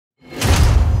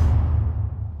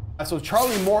So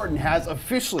Charlie Morton has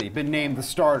officially been named the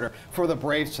starter for the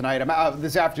Braves tonight.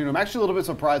 This afternoon. I'm actually a little bit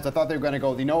surprised. I thought they were going to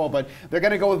go with Ynoa, but they're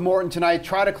going to go with Morton tonight,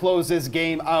 try to close this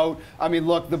game out. I mean,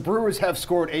 look, the Brewers have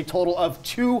scored a total of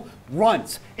 2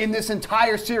 runs in this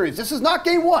entire series. This is not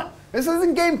game 1. This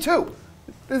isn't game 2.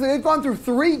 They've gone through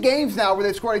 3 games now where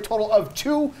they've scored a total of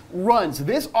 2 runs.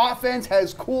 This offense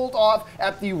has cooled off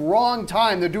at the wrong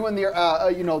time. They're doing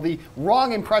the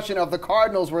wrong impression of the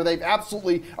Cardinals, where they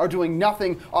absolutely are doing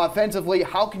nothing offensively.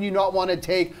 How can you not want to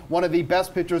take one of the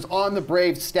best pitchers on the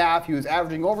Braves staff? He was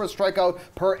averaging over a strikeout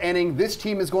per inning. This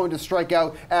team is going to strike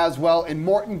out as well, and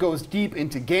Morton goes deep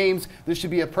into games. This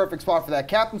should be a perfect spot for that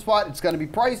captain spot. It's going to be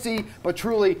pricey, but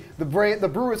truly, the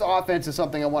Brewers offense is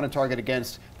something I want to target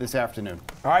against this afternoon.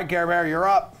 All right, Garion, you're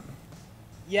up.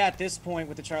 Yeah, at this point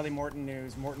with the Charlie Morton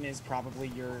news, Morton is probably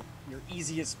your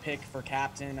easiest pick for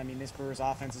captain. I mean, this Brewers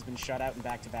offense has been shut out in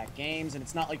back-to-back games, and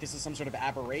it's not like this is some sort of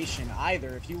aberration either.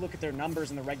 If you look at their numbers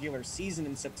in the regular season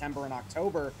in September and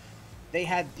October, they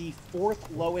had the 4th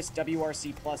lowest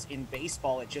WRC plus in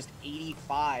baseball at just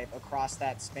 85 across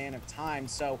that span of time.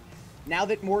 So now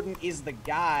that Morton is the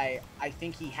guy, I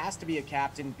think he has to be a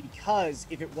captain, because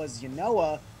if it was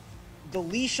Ynoa, the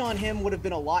leash on him would have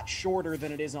been a lot shorter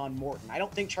than it is on Morton. I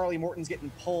don't think Charlie Morton's getting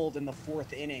pulled in the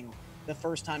 4th inning the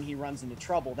first time he runs into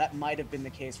trouble. That might have been the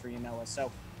case for Ynoa.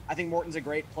 So I think Morton's a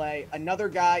great play. Another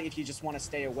guy, if you just want to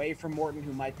stay away from Morton,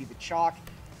 who might be the chalk,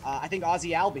 I think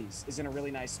Ozzie Albies is in a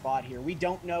really nice spot here. We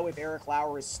don't know if Eric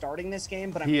Lauer is starting this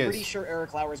game, but I'm pretty sure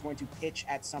Eric Lauer is going to pitch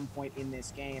at some point in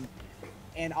this game.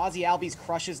 And Ozzie Albies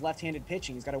crushes left-handed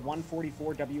pitching. He's got a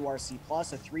 144 WRC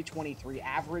plus, a 323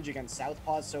 average against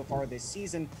southpaws so far this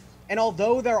season. And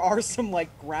although there are some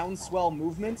groundswell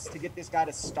movements to get this guy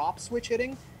to stop switch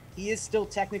hitting, he is still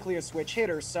technically a switch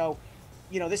hitter. So,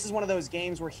 this is one of those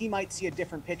games where he might see a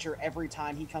different pitcher every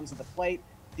time he comes to the plate.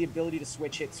 The ability to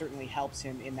switch hit certainly helps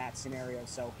him in that scenario.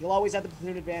 So he'll always have the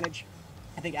platoon advantage.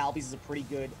 I think Albies is a pretty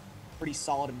good, pretty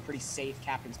solid, and pretty safe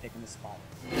captain's pick in this spot.